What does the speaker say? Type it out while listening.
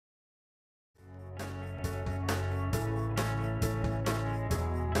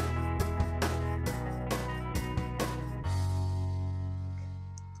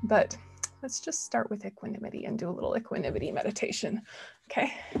but let's just start with equanimity and do a little equanimity meditation.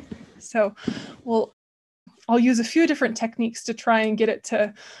 Okay, so I'll use a few different techniques to try and get it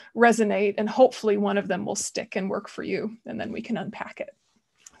to resonate, and hopefully one of them will stick and work for you, and then we can unpack it.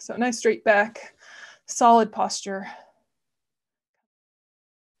 So nice straight back, solid posture.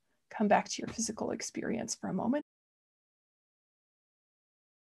 Come back to your physical experience for a moment.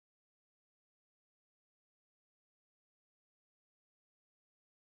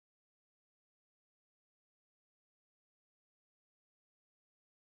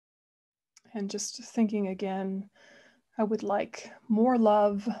 And just thinking again, I would like more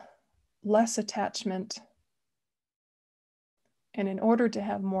love, less attachment. And in order to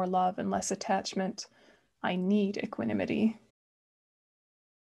have more love and less attachment, I need equanimity.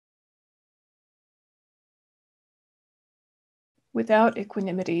 Without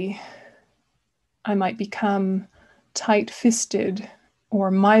equanimity, I might become tight-fisted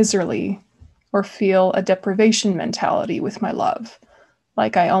or miserly, or feel a deprivation mentality with my love,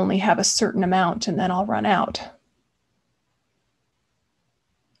 like I only have a certain amount and then I'll run out.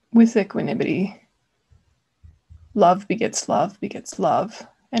 With equanimity, love begets love begets love,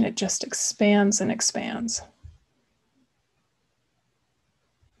 and it just expands and expands.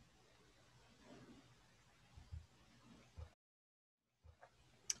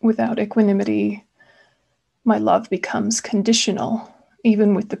 Without equanimity, my love becomes conditional,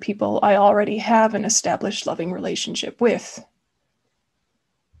 even with the people I already have an established loving relationship with.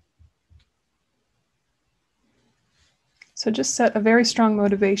 So just set a very strong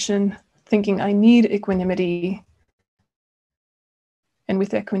motivation, thinking I need equanimity, and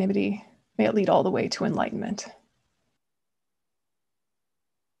with equanimity, may it lead all the way to enlightenment.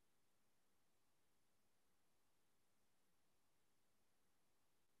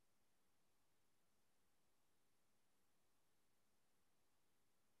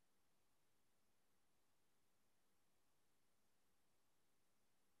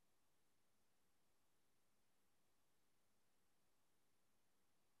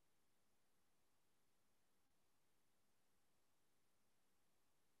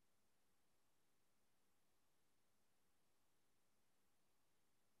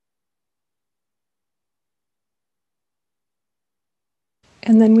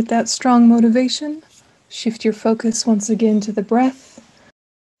 And then with that strong motivation, shift your focus once again to the breath,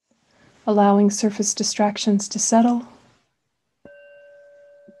 allowing surface distractions to settle.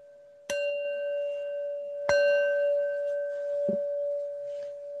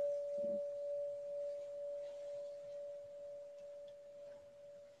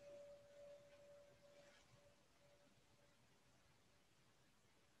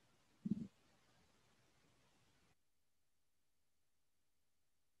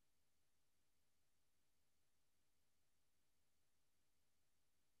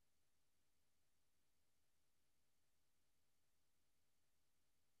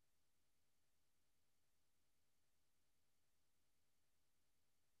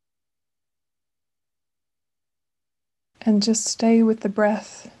 And just stay with the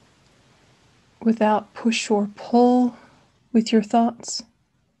breath without push or pull with your thoughts,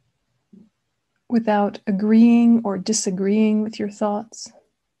 without agreeing or disagreeing with your thoughts.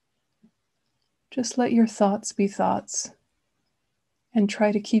 Just let your thoughts be thoughts, and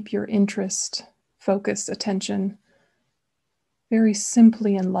try to keep your interest, focus, attention very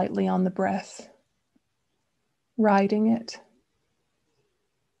simply and lightly on the breath, riding it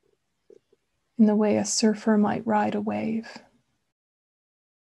in the way a surfer might ride a wave.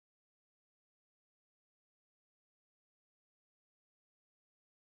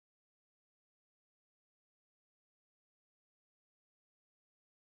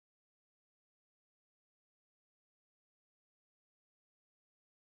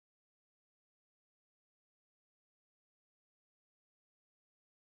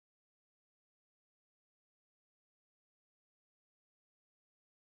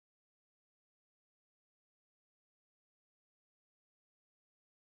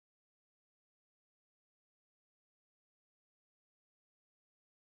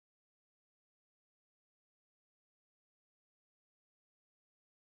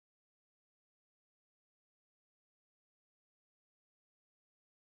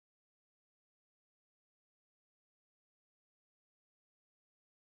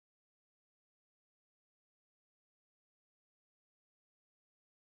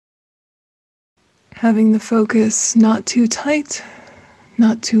 Having the focus not too tight,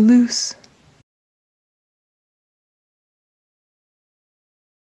 not too loose.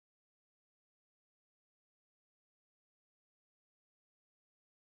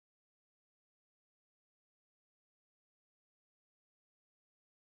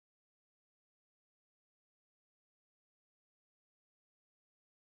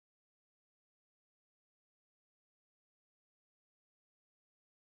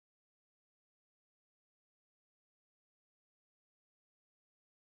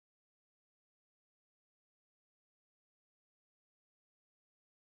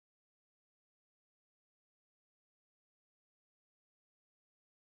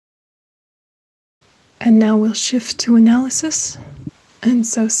 And now we'll shift to analysis. And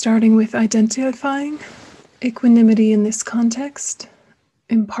so starting with identifying equanimity in this context,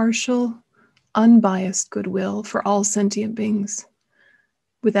 impartial, unbiased goodwill for all sentient beings,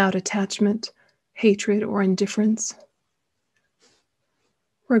 without attachment, hatred, or indifference,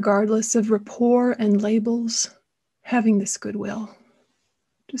 regardless of rapport and labels, having this goodwill.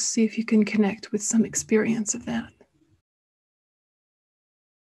 Just see if you can connect with some experience of that.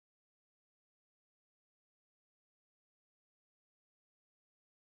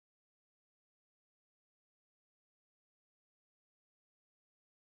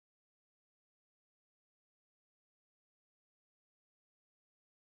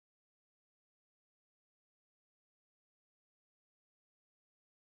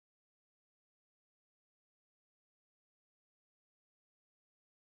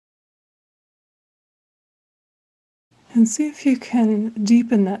 And see if you can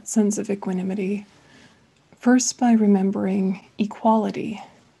deepen that sense of equanimity, first by remembering equality,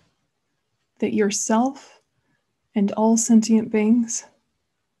 that yourself and all sentient beings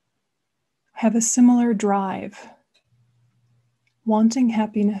have a similar drive, wanting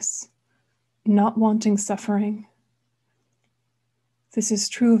happiness, not wanting suffering. This is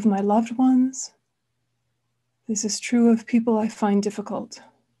true of my loved ones. This is true of people I find difficult.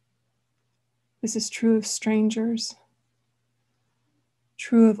 This is true of strangers,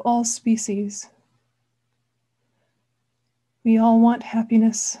 true of all species. We all want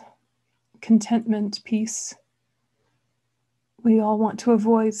happiness, contentment, peace. We all want to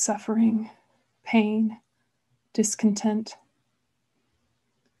avoid suffering, pain, discontent.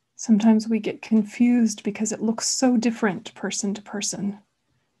 Sometimes we get confused because it looks so different person to person.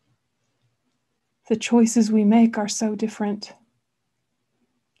 The choices we make are so different.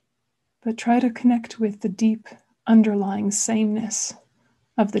 But try to connect with the deep underlying sameness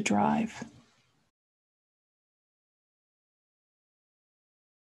of the drive.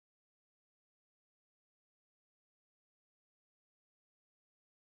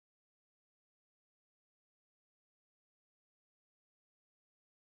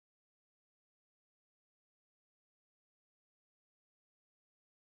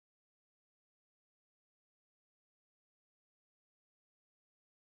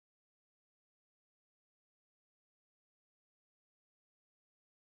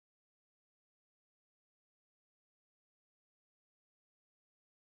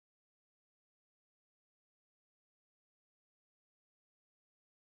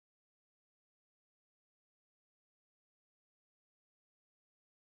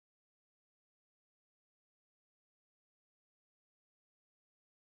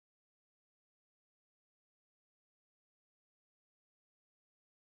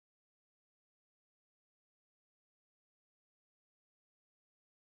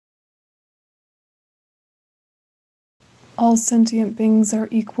 All sentient beings are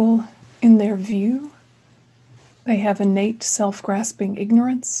equal in their view. They have innate self-grasping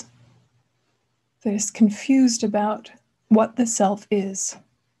ignorance that is confused about what the self is,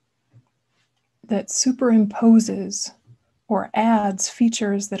 that superimposes or adds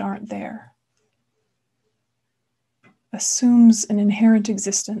features that aren't there, assumes an inherent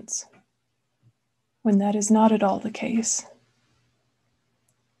existence when that is not at all the case.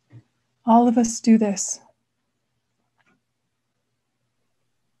 All of us do this.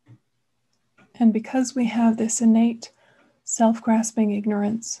 And because we have this innate self-grasping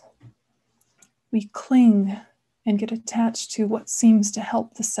ignorance, we cling and get attached to what seems to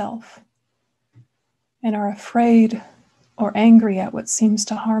help the self, and are afraid or angry at what seems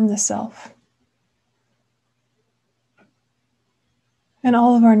to harm the self. And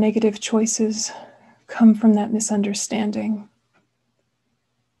all of our negative choices come from that misunderstanding.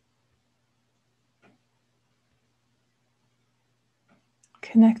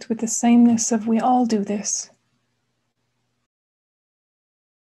 Connect with the sameness of we all do this.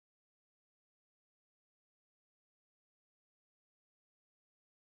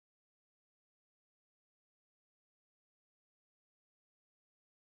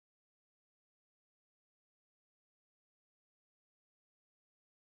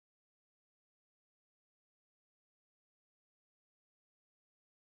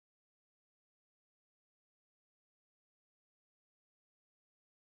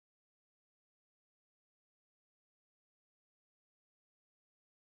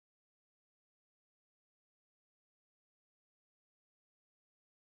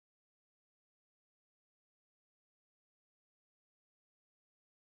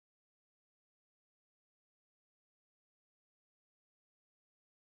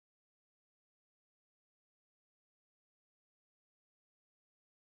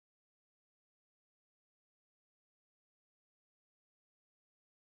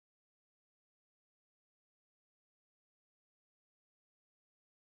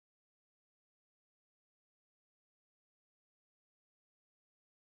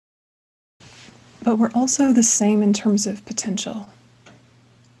 But we're also the same in terms of potential.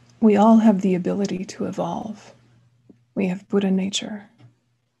 We all have the ability to evolve. We have Buddha nature.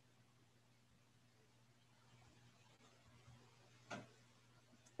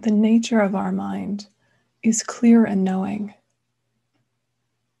 The nature of our mind is clear and knowing,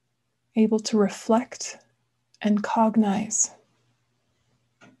 able to reflect and cognize,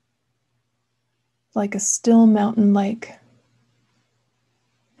 like a still mountain lake.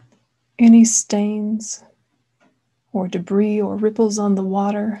 Any stains or debris or ripples on the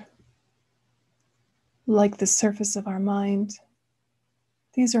water, like the surface of our mind,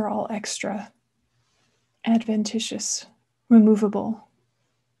 these are all extra, adventitious, removable.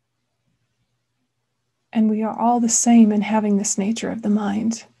 And we are all the same in having this nature of the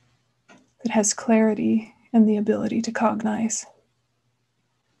mind that has clarity and the ability to cognize.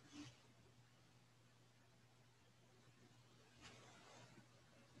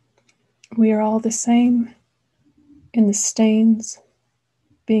 We are all the same in the stains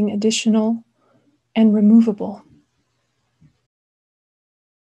being additional and removable.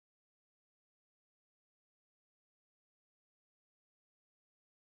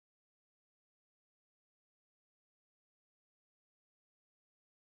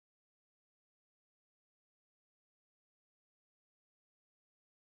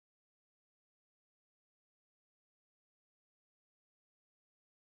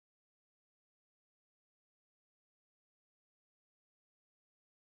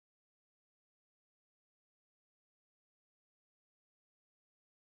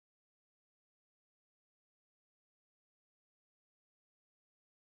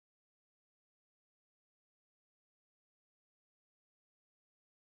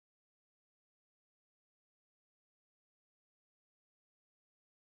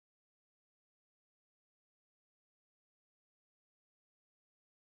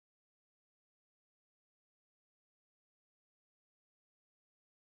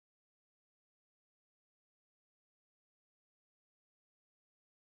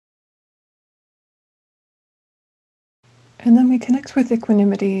 And then we connect with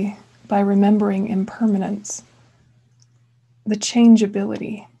equanimity by remembering impermanence, the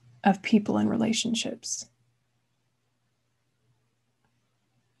changeability of people and relationships.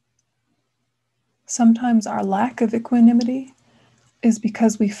 Sometimes our lack of equanimity is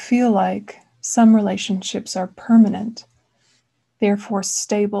because we feel like some relationships are permanent, therefore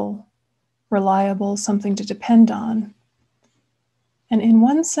stable, reliable, something to depend on. And in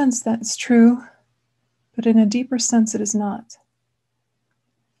one sense, that's true, but in a deeper sense, it is not.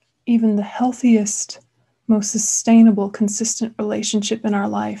 Even the healthiest, most sustainable, consistent relationship in our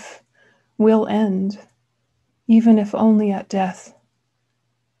life will end, even if only at death.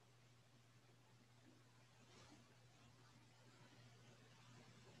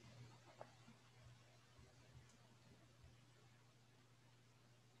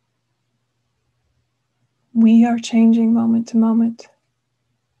 We are changing moment to moment.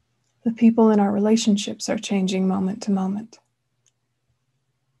 The people in our relationships are changing moment to moment.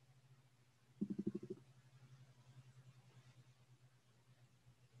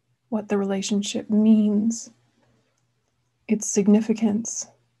 What the relationship means, its significance,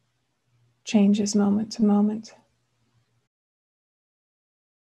 changes moment to moment.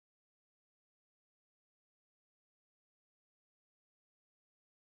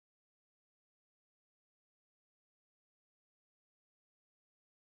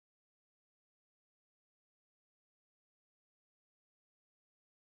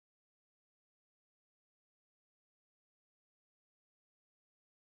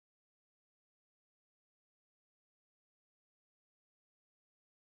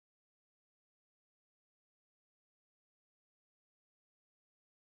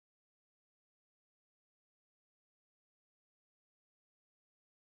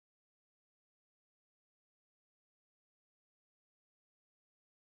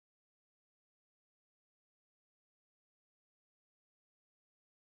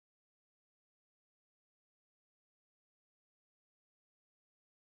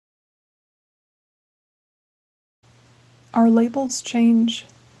 Our labels change,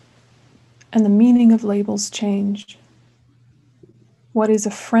 and the meaning of labels change. What is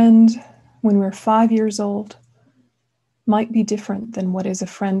a friend when we're 5 years old might be different than what is a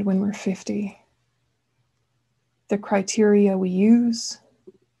friend when we're 50. The criteria we use,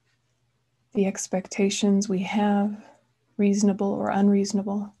 the expectations we have, reasonable or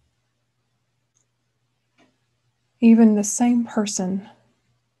unreasonable. Even the same person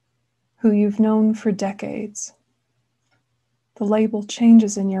who you've known for decades, the label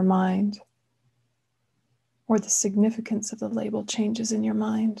changes in your mind, or the significance of the label changes in your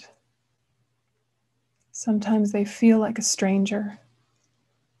mind. Sometimes they feel like a stranger.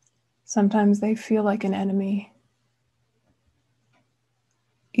 Sometimes they feel like an enemy.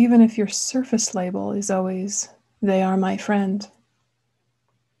 Even if your surface label is always, "They are my friend."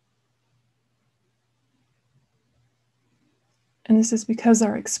 And this is because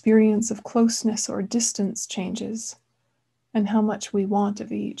our experience of closeness or distance changes, and how much we want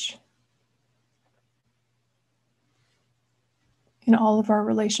of each. In all of our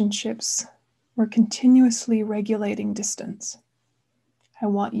relationships, we're continuously regulating distance. I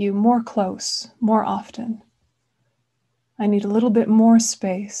want you more close, more often. I need a little bit more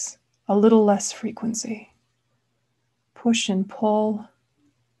space, a little less frequency. Push and pull.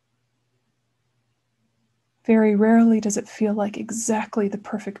 Very rarely does it feel like exactly the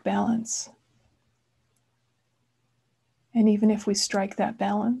perfect balance. And even if we strike that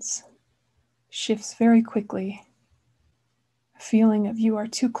balance, shifts very quickly. A feeling of you are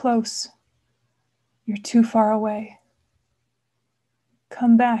too close, you're too far away.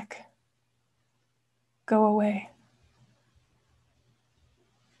 Come back, go away.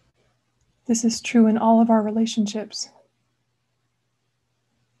 This is true in all of our relationships.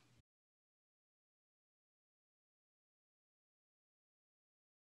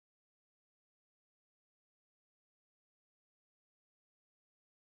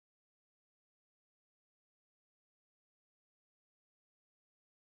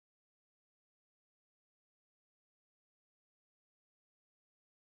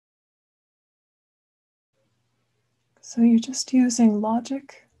 So you're just using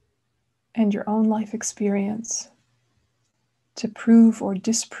logic and your own life experience to prove or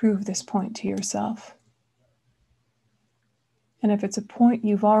disprove this point to yourself. And if it's a point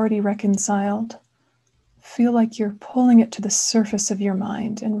you've already reconciled, feel like you're pulling it to the surface of your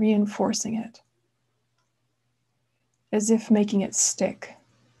mind and reinforcing it, as if making it stick,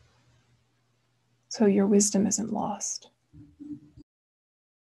 so your wisdom isn't lost.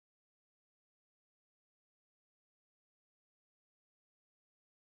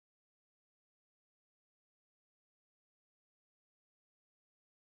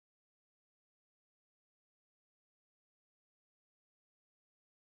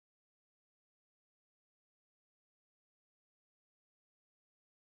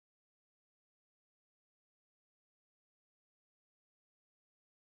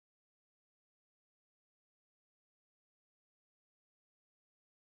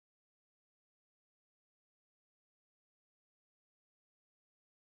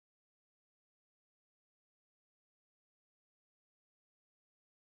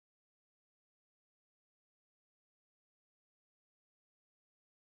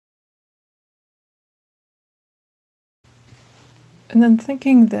 And then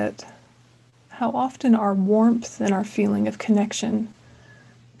thinking that how often our warmth and our feeling of connection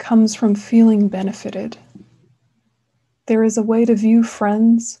comes from feeling benefited. There is a way to view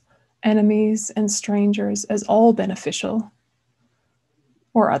friends, enemies, and strangers as all beneficial,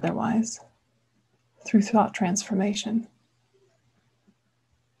 or otherwise, through thought transformation.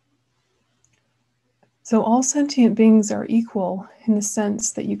 So all sentient beings are equal in the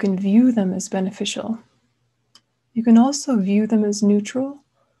sense that you can view them as beneficial. You can also view them as neutral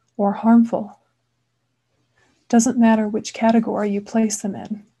or harmful. Doesn't matter which category you place them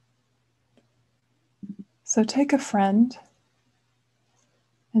in. So take a friend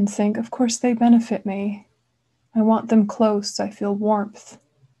and think, of course they benefit me. I want them close. I feel warmth.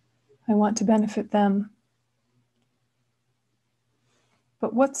 I want to benefit them.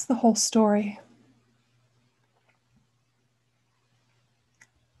 But what's the whole story?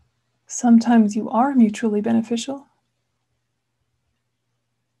 Sometimes you are mutually beneficial,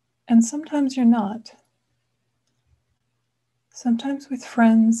 and sometimes you're not. Sometimes with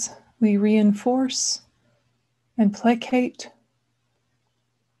friends, we reinforce and placate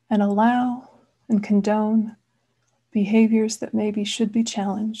and allow and condone behaviors that maybe should be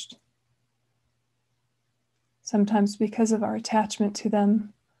challenged. Sometimes because of our attachment to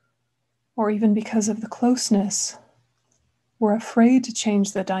them, or even because of the closeness, we're afraid to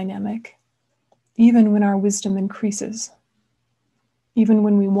change the dynamic, even when our wisdom increases, even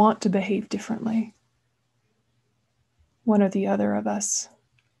when we want to behave differently. One or the other of us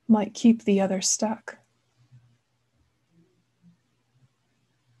might keep the other stuck.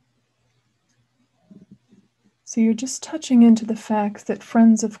 So you're just touching into the fact that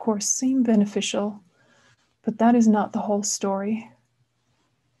friends, of course, seem beneficial, but that is not the whole story.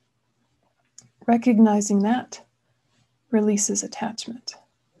 Recognizing that releases attachment.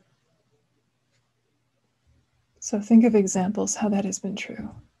 So think of examples how that has been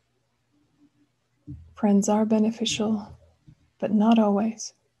true. Friends are beneficial, but not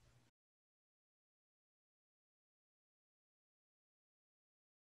always.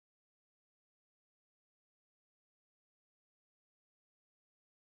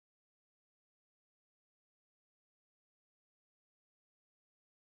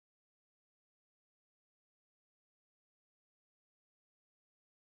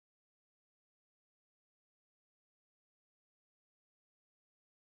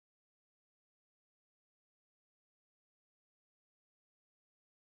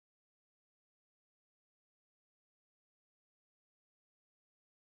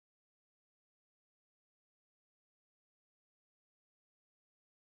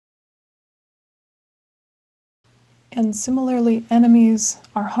 And similarly, enemies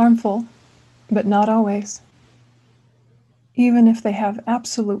are harmful, but not always. Even if they have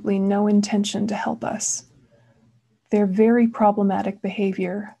absolutely no intention to help us, their very problematic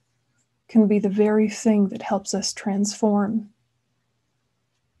behavior can be the very thing that helps us transform,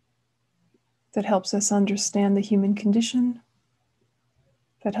 that helps us understand the human condition,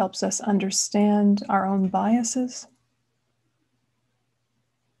 that helps us understand our own biases.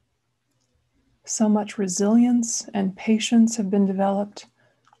 So much resilience and patience have been developed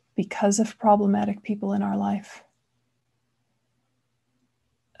because of problematic people in our life.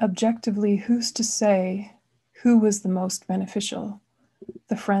 Objectively, who's to say who was the most beneficial,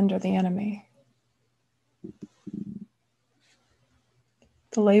 the friend or the enemy?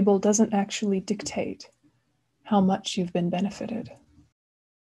 The label doesn't actually dictate how much you've been benefited.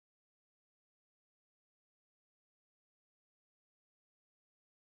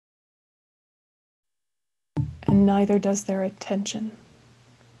 And neither does their intention.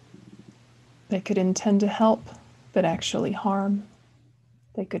 They could intend to help, but actually harm.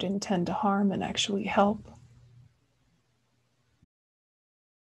 They could intend to harm and actually help.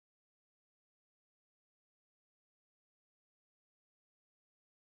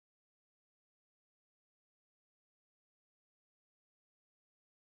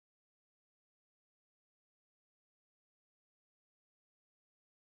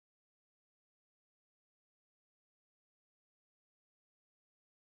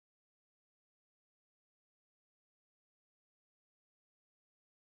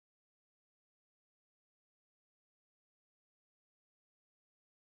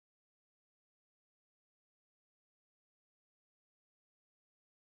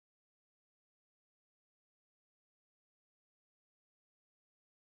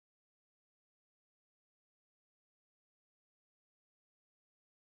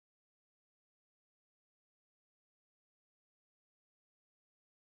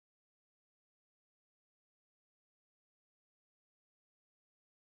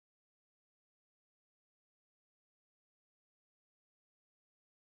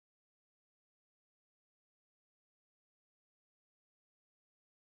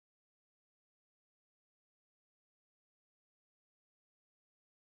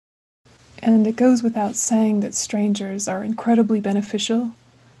 And it goes without saying that strangers are incredibly beneficial,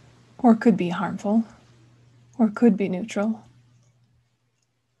 or could be harmful, or could be neutral.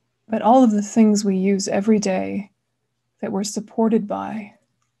 But all of the things we use every day that we're supported by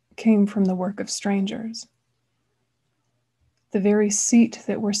came from the work of strangers. The very seat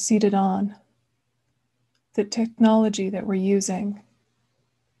that we're seated on, the technology that we're using,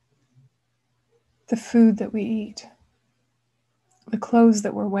 the food that we eat, the clothes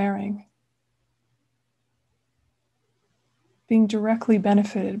that we're wearing, being directly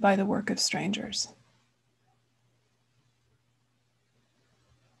benefited by the work of strangers.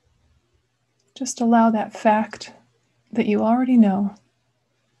 Just allow that fact that you already know,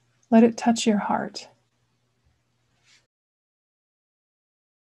 let it touch your heart.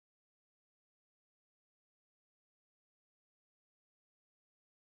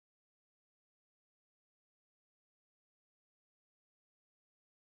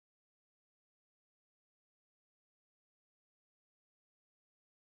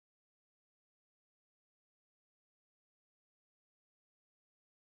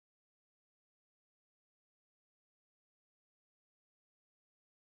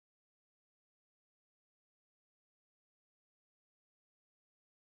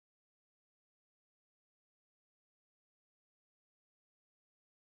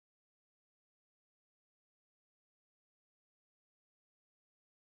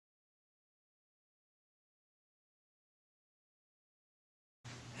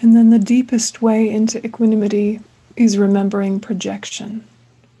 And then the deepest way into equanimity is remembering projection.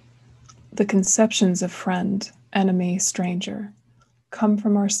 The conceptions of friend, enemy, stranger come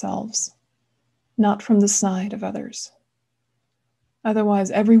from ourselves, not from the side of others.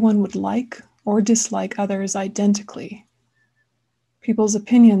 Otherwise, everyone would like or dislike others identically. People's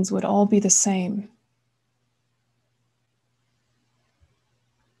opinions would all be the same.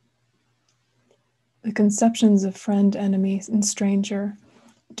 The conceptions of friend, enemy, and stranger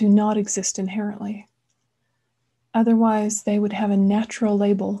do not exist inherently. Otherwise, they would have a natural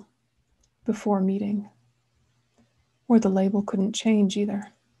label before meeting, or the label couldn't change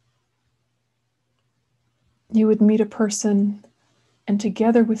either. You would meet a person, and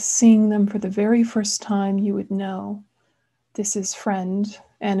together with seeing them for the very first time, you would know this is friend,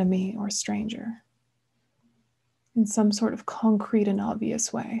 enemy, or stranger in some sort of concrete and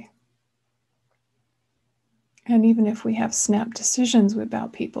obvious way. And even if we have snap decisions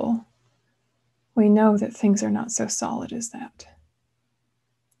about people, we know that things are not so solid as that.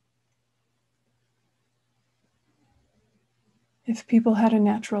 If people had a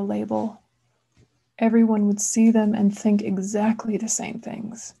natural label, everyone would see them and think exactly the same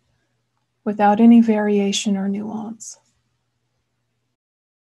things, without any variation or nuance.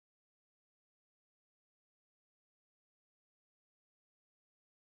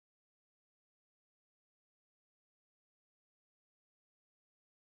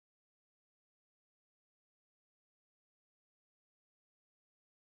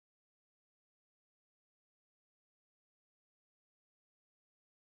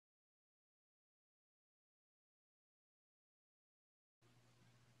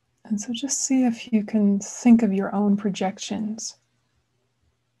 And so just see if you can think of your own projections,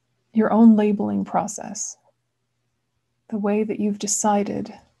 your own labeling process, the way that you've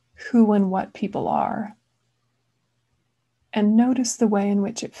decided who and what people are. And notice the way in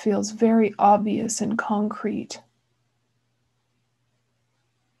which it feels very obvious and concrete,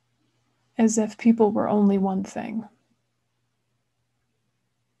 as if people were only one thing.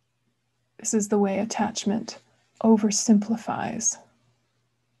 This is the way attachment oversimplifies,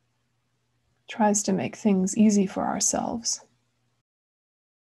 tries to make things easy for ourselves.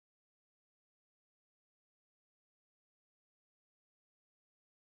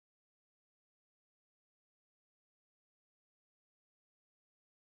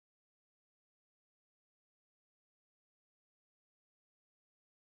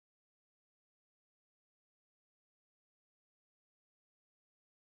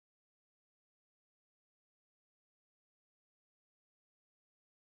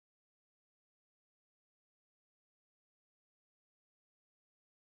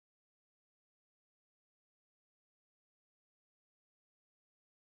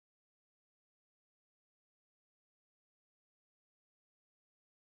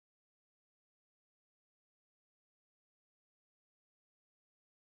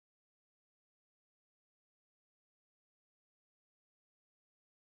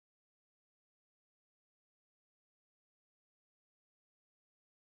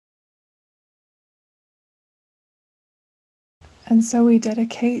 And so we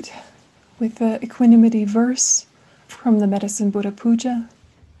dedicate with the Equanimity verse from the Medicine Buddha Puja,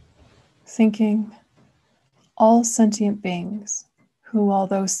 thinking, all sentient beings, who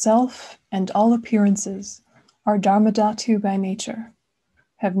although self and all appearances are Dharmadhatu by nature,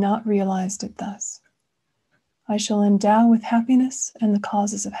 have not realized it thus. I shall endow with happiness and the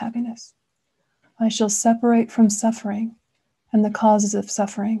causes of happiness. I shall separate from suffering and the causes of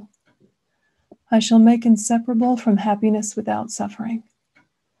suffering. I shall make inseparable from happiness without suffering.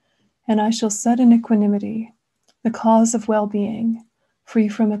 And I shall set in equanimity the cause of well-being, free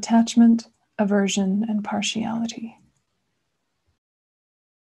from attachment, aversion, and partiality.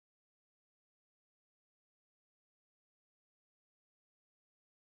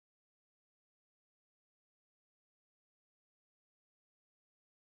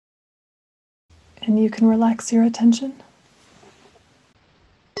 And you can relax your attention.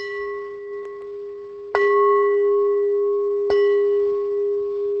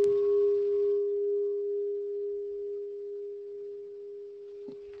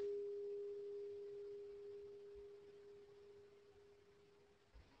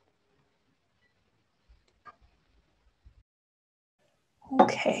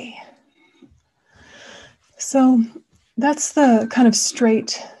 Okay. So that's the kind of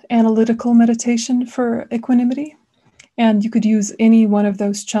straight analytical meditation for equanimity. And you could use any one of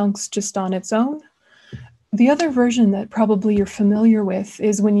those chunks just on its own. The other version that probably you're familiar with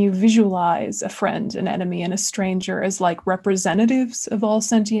is when you visualize a friend, an enemy, and a stranger as like representatives of all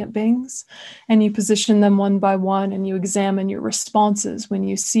sentient beings, and you position them one by one, and you examine your responses when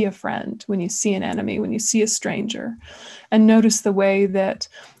you see a friend, when you see an enemy, when you see a stranger, and notice the way that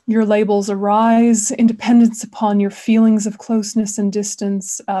your labels arise in dependence upon your feelings of closeness and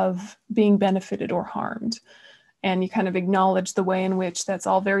distance, of being benefited or harmed. And you kind of acknowledge the way in which that's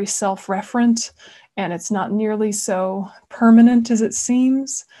all very self-referent, and it's not nearly so permanent as it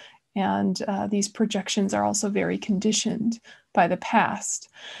seems. And these projections are also very conditioned by the past.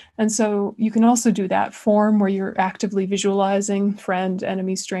 And so you can also do that form where you're actively visualizing friend,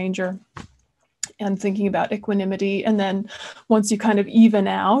 enemy, stranger, and thinking about equanimity. And then once you kind of even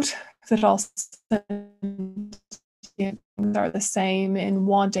out that all are the same in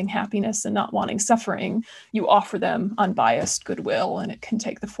wanting happiness and not wanting suffering, you offer them unbiased goodwill, and it can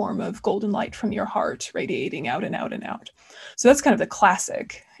take the form of golden light from your heart radiating out and out and out. So that's kind of the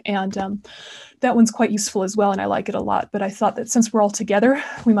classic. And that one's quite useful as well, and I like it a lot. But I thought that since we're all together,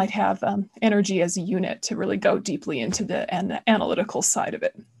 we might have energy as a unit to really go deeply into the analytical side of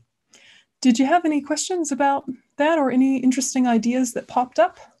it. Did you have any questions about that or any interesting ideas that popped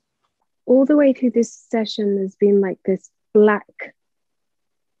up? All the way through this session, there's been like this black.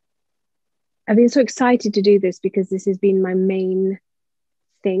 I've been so excited to do this because this has been my main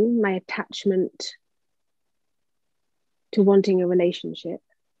thing, my attachment to wanting a relationship.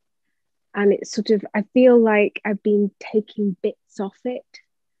 And it's sort of, I feel like I've been taking bits off it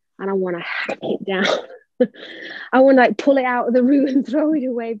and I want to hack it down. I want to like pull it out of the root and throw it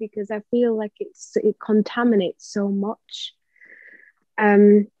away because I feel like it contaminates so much.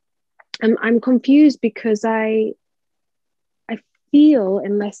 I'm confused because I feel,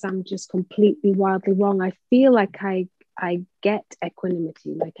 unless I'm just completely wildly wrong, I feel like I get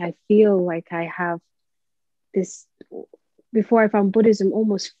equanimity. Like I feel like I have this, before I found Buddhism,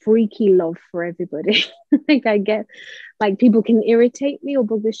 almost freaky love for everybody. Like I get, like people can irritate me or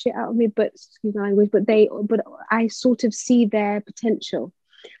bug the shit out of me, but excuse my language, but I sort of see their potential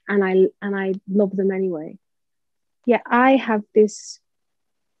and I love them anyway. Yeah, I have this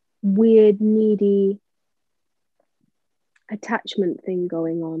weird, needy attachment thing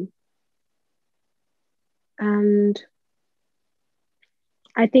going on. And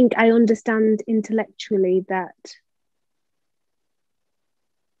I think I understand intellectually that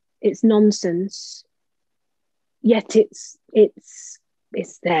it's nonsense, yet it's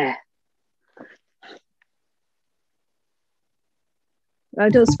there. I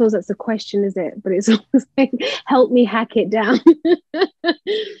don't suppose that's a question, is it? But it's almost like, help me hack it down.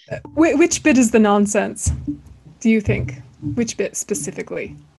 Which bit is the nonsense, do you think? Which bit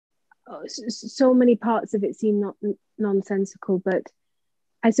specifically? Oh, so many parts of it seem not nonsensical, but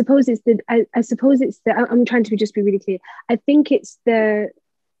I suppose it's the. I'm trying to just be really clear. I think it's the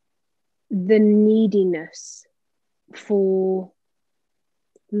neediness for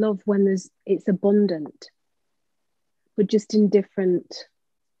love when it's abundant, but just in different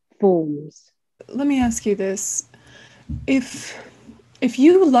forms. Let me ask you this. If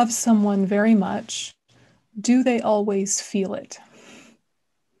you love someone very much, do they always feel it?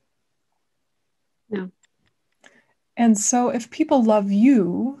 No. And so if people love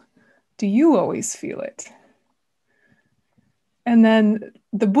you, do you always feel it? And then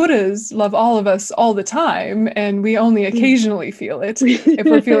the Buddhas love all of us all the time, and we only occasionally feel it if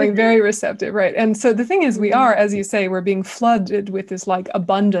we're feeling very receptive, right? And so the thing is, we are, as you say, we're being flooded with this like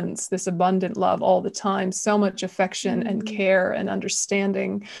abundance, this abundant love all the time, so much affection and care and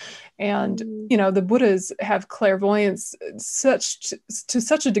understanding. And, you know, the Buddhas have clairvoyance to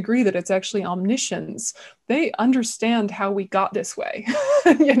such a degree that it's actually omniscience. They understand how we got this way,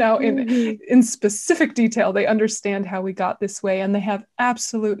 you know, in specific detail. They understand how we got this way, and they have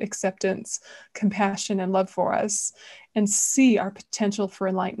absolute acceptance, compassion, and love for us, and see our potential for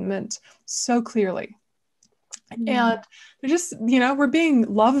enlightenment so clearly. And they're just, you know, we're being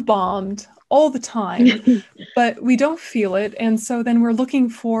love bombed all the time, but we don't feel it. And so then we're looking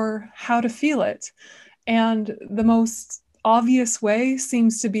for how to feel it. And the most obvious way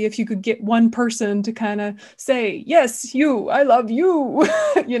seems to be if you could get one person to kind of say, yes, you, I love you,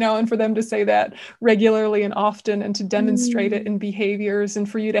 you know, and for them to say that regularly and often and to demonstrate it in behaviors, and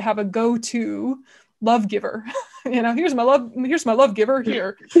for you to have a go-to love giver. You know, here's my love giver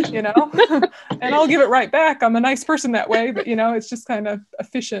here, you know, and I'll give it right back. I'm a nice person that way, but you know, it's just kind of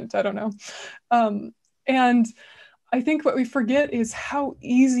efficient. I don't know. And I think what we forget is how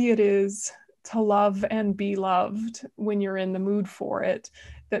easy it is to love and be loved when you're in the mood for it,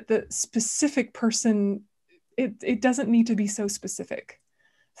 that the specific person, it doesn't need to be so specific.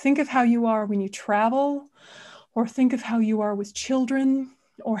 Think of how you are when you travel, or think of how you are with children,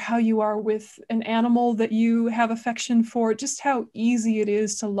 or how you are with an animal that you have affection for, just how easy it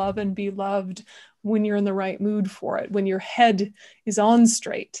is to love and be loved when you're in the right mood for it, when your head is on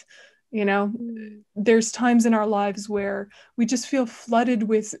straight. You know, there's times in our lives where we just feel flooded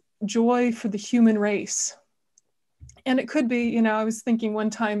with joy for the human race. And it could be, you know, I was thinking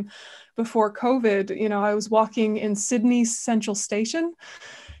one time before COVID, you know, I was walking in Sydney Central Station.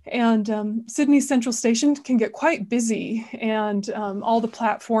 And Sydney Central Station can get quite busy, and all the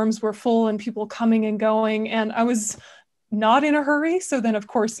platforms were full and people coming and going. And I was not in a hurry. So then, of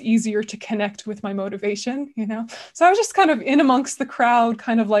course, easier to connect with my motivation, you know? So I was just kind of in amongst the crowd,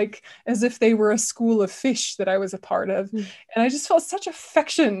 kind of like as if they were a school of fish that I was a part of. And I just felt such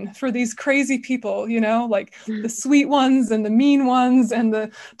affection for these crazy people, you know, like the sweet ones and the mean ones and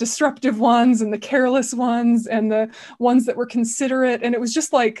the disruptive ones and the careless ones and the ones that were considerate. And it was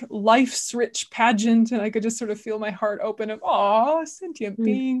just like life's rich pageant. And I could just sort of feel my heart open of, aw, sentient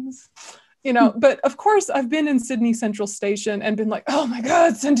beings. You know, but of course I've been in Sydney Central Station and been like, oh my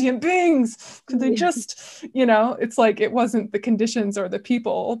God, sentient beings, could they just, you know, it's like, it wasn't the conditions or the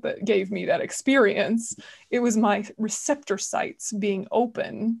people that gave me that experience. It was my receptor sites being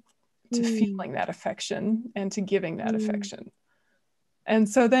open to feeling that affection and to giving that affection. And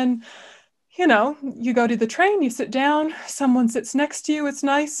so then, you know, you go to the train, you sit down, someone sits next to you, it's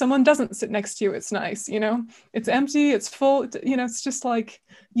nice. Someone doesn't sit next to you, it's nice. You know, it's empty, it's full, you know, it's just like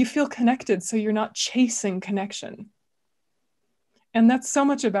you feel connected, so you're not chasing connection. And that's so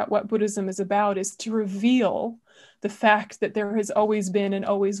much about what Buddhism is about, is to reveal the fact that there has always been and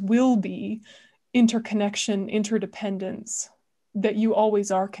always will be interconnection, interdependence, that you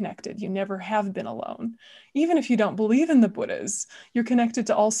always are connected. You never have been alone. Even if you don't believe in the Buddhas, you're connected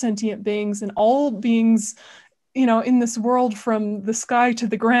to all sentient beings, and all beings, you know, in this world, from the sky to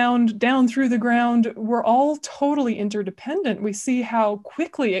the ground, down through the ground, we're all totally interdependent. We see how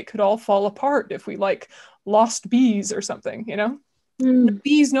quickly it could all fall apart if we like lost bees or something, you know? No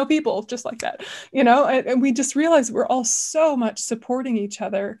bees, no people, just like that, you know? And we just realize we're all so much supporting each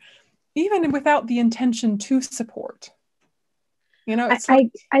other, even without the intention to support. You know, it's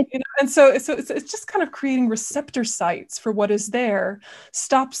like, you know, and so it's just kind of creating receptor sites for what is there,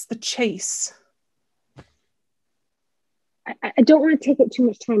 stops the chase. I don't want to take up too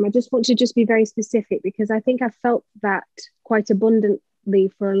much time. I just want to just be very specific, because I think I've felt that quite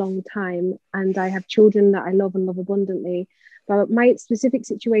abundantly for a long time. And I have children that I love and love abundantly. But my specific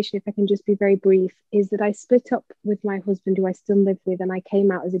situation, if I can just be very brief, is that I split up with my husband, who I still live with, and I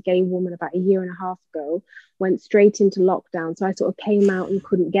came out as a gay woman about 1.5 years ago, went straight into lockdown. So I sort of came out and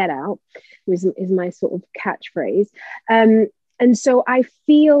couldn't get out, is my sort of catchphrase. And so I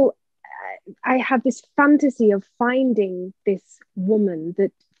feel I have this fantasy of finding this woman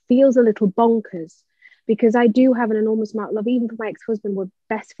that feels a little bonkers, because I do have an enormous amount of love. Even for my ex-husband, we're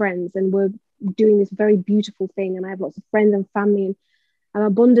best friends and we're doing this very beautiful thing, and I have lots of friends and family, and I'm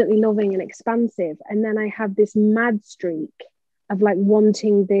abundantly loving and expansive. And then I have this mad streak of like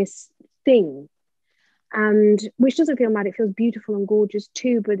wanting this thing, and which doesn't feel mad, it feels beautiful and gorgeous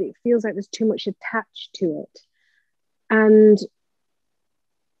too, but it feels like there's too much attached to it. And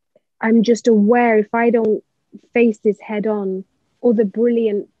I'm just aware, if I don't face this head on, all the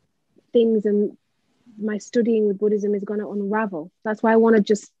brilliant things and my studying with Buddhism is going to unravel. That's why I want to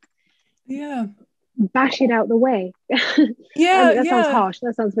just bash it out the way. That sounds harsh.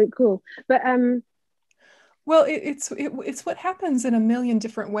 That sounds very cool. But well, it's what happens in a million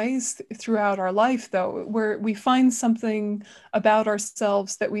different ways throughout our life, though, where we find something about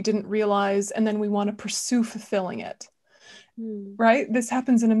ourselves that we didn't realize, and then we want to pursue fulfilling it. Right? This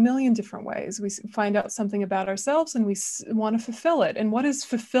happens in a million different ways. We find out something about ourselves and we want to fulfill it. And what does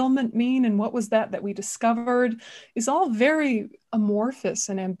fulfillment mean? And what was that we discovered is all very amorphous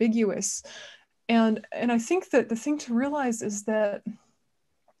and ambiguous. And I think that the thing to realize is that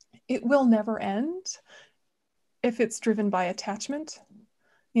it will never end if it's driven by attachment.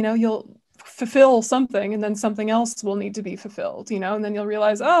 You know, you'll fulfill something and then something else will need to be fulfilled, you know, and then you'll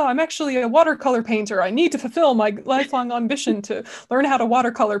realize, oh, I'm actually a watercolor painter. I need to fulfill my lifelong ambition to learn how to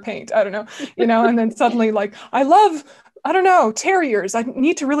watercolor paint. I don't know, you know, and then suddenly like, I don't know, terriers. I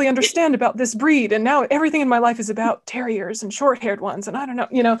need to really understand about this breed. And now everything in my life is about terriers and short-haired ones. And I don't know,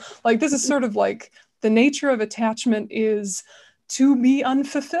 you know, like this is sort of like the nature of attachment is to be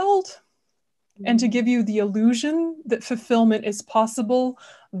unfulfilled and to give you the illusion that fulfillment is possible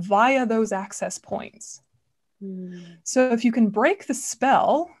via those access points. So if you can break the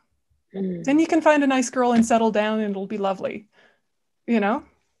spell, then you can find a nice girl and settle down and it'll be lovely, you know?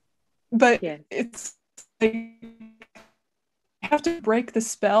 But it's like, you have to break the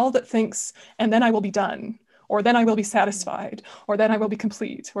spell that thinks, and then I will be done, or then I will be satisfied, or then I will be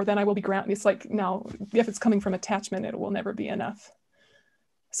complete, or then I will be grounded. It's like, no, if it's coming from attachment, it will never be enough.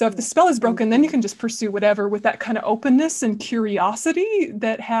 So if the spell is broken, then you can just pursue whatever with that kind of openness and curiosity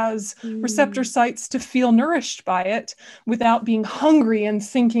that has receptor sites to feel nourished by it without being hungry and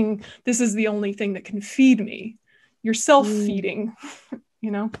thinking this is the only thing that can feed me. You're self-feeding,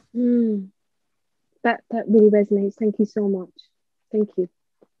 you know? That really resonates. Thank you so much. Thank you.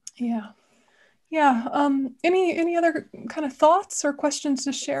 Yeah. Yeah. Any other kind of thoughts or questions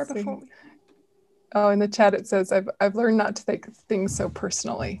to share before we... Oh, in the chat it says, I've learned not to take things so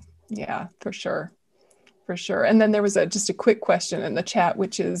personally. Yeah, for sure. For sure. And then there was just a quick question in the chat,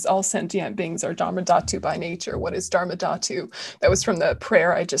 which is, all sentient beings are Dharma Dhatu by nature. What is Dharma Dhatu? That was from the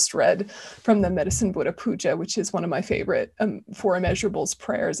prayer I just read from the Medicine Buddha Puja, which is one of my favorite Four Immeasurables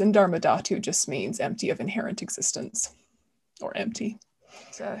prayers. And Dharma Dhatu just means empty of inherent existence, or empty.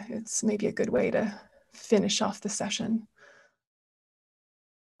 So it's maybe a good way to finish off the session.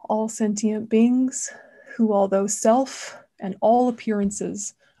 all sentient beings who, although self and all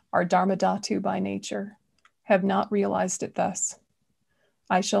appearances are dharmadhatu by nature, have not realized it thus.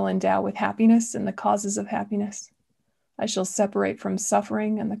 I shall endow with happiness and the causes of happiness. I shall separate from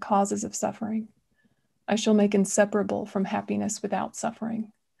suffering and the causes of suffering. I shall make inseparable from happiness without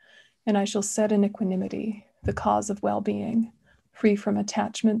suffering. And I shall set in equanimity the cause of well-being, free from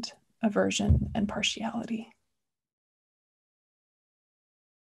attachment, aversion, and partiality.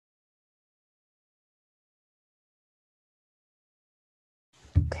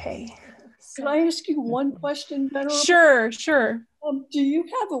 Okay. Can I ask you one question, Venerable? Sure. Do you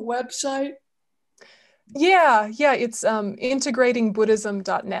have a website? Yeah, it's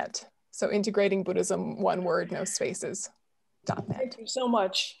integratingbuddhism.net. So integrating Buddhism, one word, no spaces, .net. Thank you so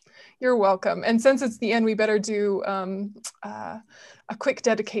much. You're welcome. And since it's the end, we better do a quick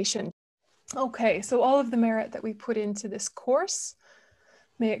dedication. Okay, so all of the merit that we put into this course,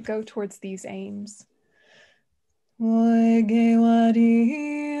 may it go towards these aims.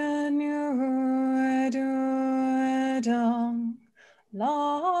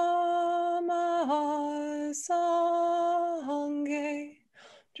 Lama Sangye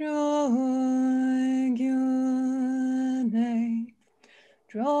Drogyune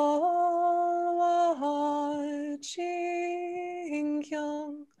Drowa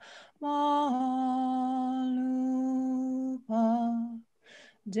Chinkyang Malupa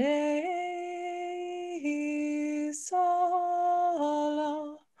Dehi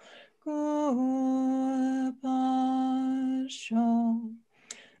Sala Gurpasho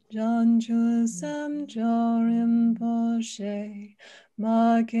Janju Samjo Rinpoche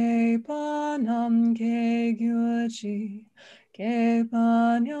Make Panam Ke Gyuchi Ke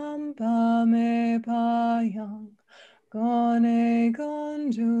Panyam Pame Payang Gone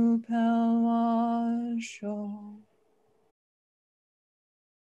Gondu Pelwasho.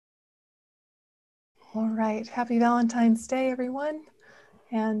 All right, happy Valentine's Day, everyone,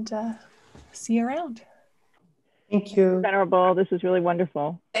 and see you around. Thank you. Venerable, this is really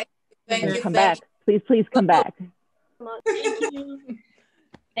wonderful. Thank you. Come back. Please come back. Thank you.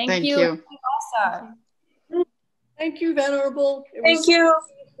 Thank you. Thank you, Venerable. Thank you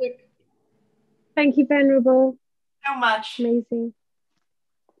Thank you, Venerable. so much. Amazing.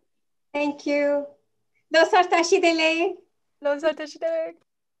 Thank you. Losar Tashidele. Losar Tashidele.